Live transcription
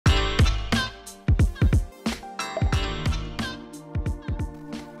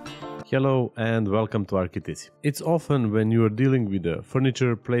Hello and welcome to Arkiteasy. It's often when you are dealing with the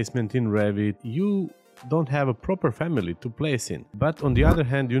furniture placement in Revit, you don't have a proper family to place in. But on the other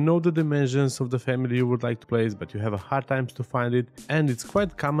hand, you know the dimensions of the family you would like to place, but you have a hard time to find it. And it's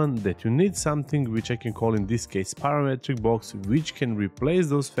quite common that you need something which I can call in this case Parametric Box, which can replace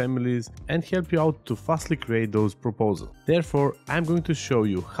those families and help you out to fastly create those proposals. Therefore, I'm going to show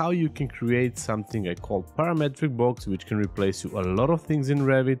you how you can create something I call Parametric Box, which can replace you a lot of things in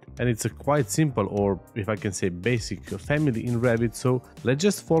Revit. And it's a quite simple, or if I can say basic family in Revit. So let's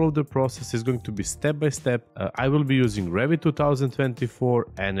just follow the process. It's going to be step by step. I will be using Revit 2024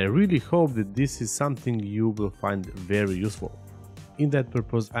 and I really hope that this is something you will find very useful. In that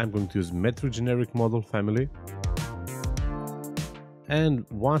purpose, I'm going to use metric generic model family. And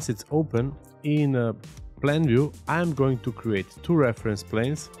once it's open in a plan view, I'm going to create two reference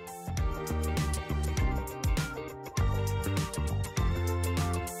planes.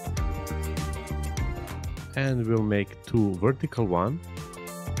 And we'll make two vertical ones.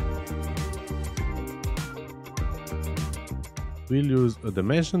 We'll use a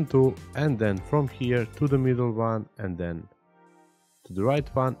dimension tool and then from here to the middle one and then to the right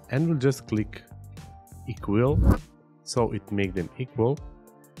one, and we'll just click equal so it makes them equal.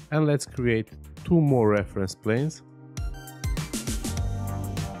 And let's create two more reference planes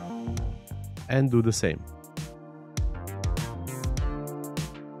and do the same.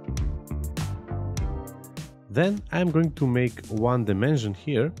 Then I'm going to make one dimension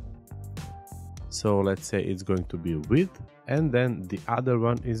here. So let's say it's going to be width, and then the other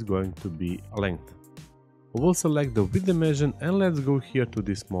one is going to be length. We'll select the width dimension and let's go here to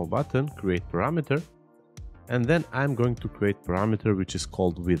this small button, create parameter. And then I'm going to create parameter which is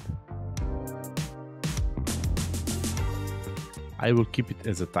called width. I will keep it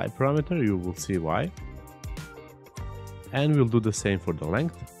as a type parameter, you will see why. And we'll do the same for the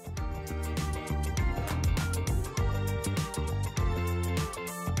length.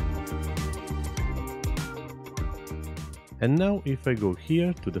 And now if I go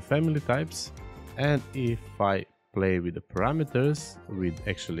here to the family types, and if I play with the parameters, with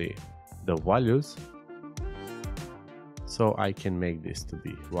actually the values, so I can make this to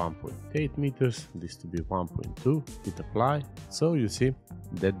be 1.8 meters, this to be 1.2, hit apply, so you see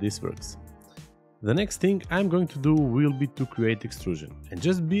that this works. The next thing I'm going to do will be to create extrusion, and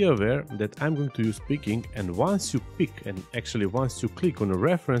just be aware that I'm going to use picking, and once you pick and actually once you click on a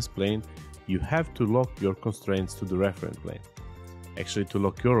reference plane, you have to lock your constraints to the reference plane. Actually, to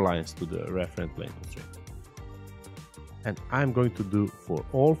lock your lines to the reference plane constraint. And I'm going to do for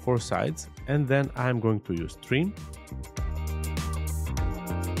all four sides, and then I'm going to use trim.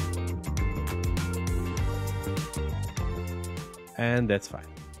 And that's fine.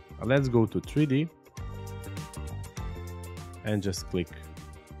 Let's go to 3D and just click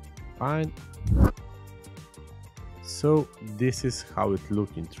fine. So this is how it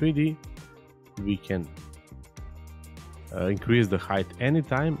looks in 3D. We can increase the height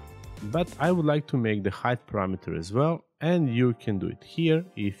anytime, but I would like to make the height parameter as well, and you can do it here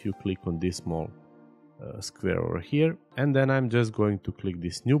if you click on this small square over here, and then I'm just going to click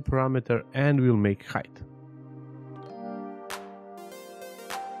this new parameter and we'll make height.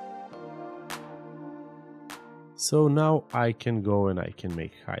 So now I can go and I can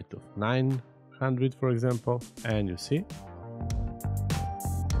make height of 900 for example, and you see.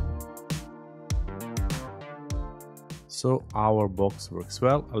 So our box works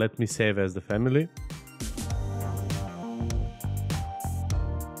well. Let me save as the family.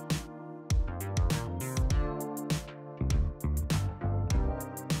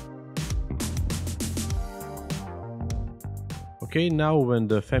 Okay, now when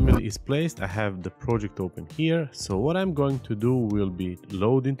the family is placed, I have the project open here. So what I'm going to do will be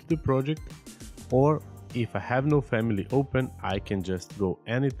load into the project, or if I have no family open, I can just go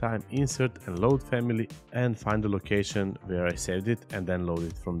anytime, insert and load family, and find the location where I saved it and then load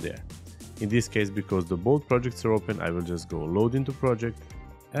it from there. In this case, because the both projects are open, I will just go load into project,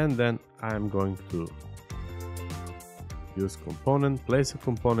 and then I'm going to use component, place a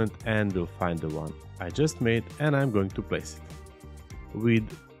component, and we'll find the one I just made, and I'm going to place it. With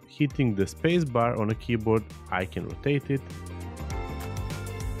hitting the space bar on a keyboard, I can rotate it.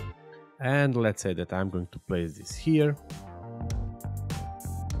 And let's say that I'm going to place this here.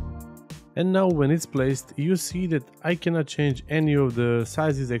 And now when it's placed, you see that I cannot change any of the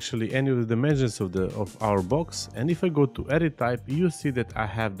sizes, actually any of the dimensions of our box. And if I go to edit type, you see that I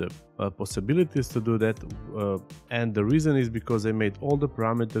have the possibilities to do that. And the reason is because I made all the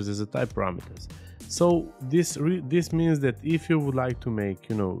parameters as a type parameters. So this means that if you would like to make,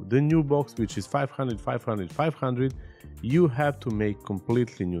 the new box, which is 500, 500, 500, you have to make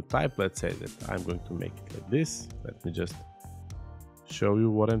completely new type. Let's say that I'm going to make it like this. Let me just show you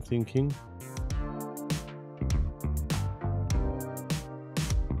what I'm thinking.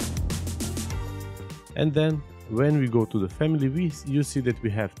 And then when we go to the family, you see that we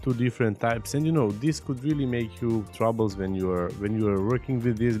have two different types, and this could really make you troubles when you are working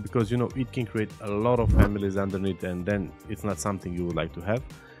with this, because it can create a lot of families underneath, and then it's not something you would like to have.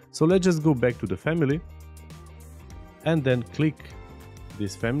 So let's just go back to the family and then click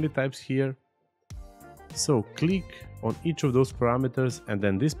these family types here. So click on each of those parameters and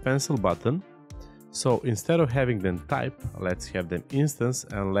then this pencil button. So instead of having them type, let's have them instance,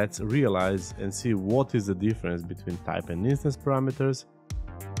 and let's realize and see what is the difference between type and instance parameters.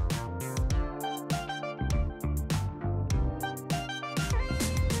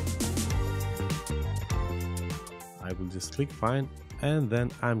 I will just click fine, and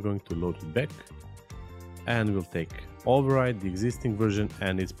then I'm going to load it back, and we'll take override the existing version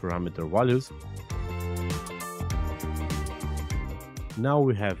and its parameter values. Now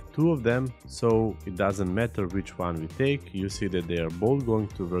we have two of them, so it doesn't matter which one we take. You see that they are both going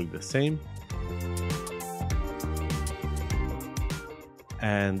to work the same.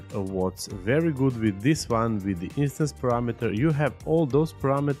 And what's very good with this one, with the instance parameter, you have all those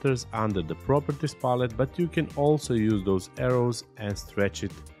parameters under the properties palette, but you can also use those arrows and stretch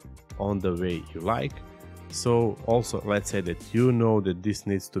it on the way you like. So also, let's say that that this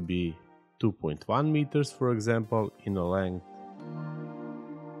needs to be 2.1 meters, for example, in a length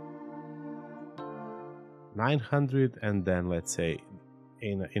 900, and then let's say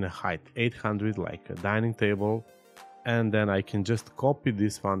in a height 800, like a dining table. And then I can just copy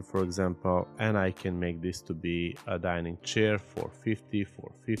this one, for example, and I can make this to be a dining chair 450,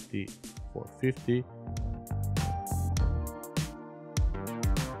 450, 450.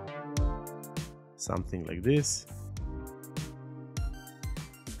 Something like this.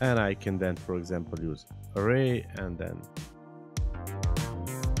 And I can then, for example, use array and then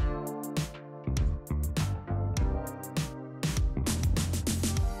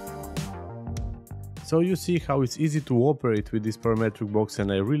so you see how it's easy to operate with this parametric box,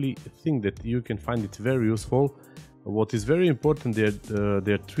 and I really think that you can find it very useful. What is very important, they're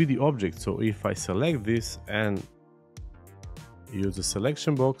 3D objects. So if I select this and use the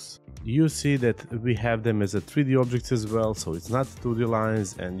selection box, you see that we have them as a 3D objects as well, so it's not 2D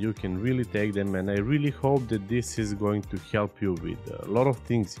lines, and you can really take them. And I really hope that this is going to help you with a lot of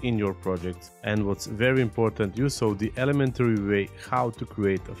things in your projects. And what's very important, you saw the elementary way how to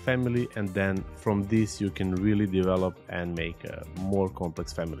create a family, and then from this you can really develop and make more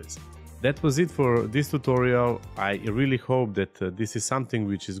complex families. That was it for this tutorial. I really hope that this is something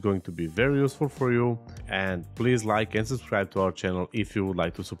which is going to be very useful for you, and please like and subscribe to our channel if you would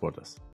like to support us.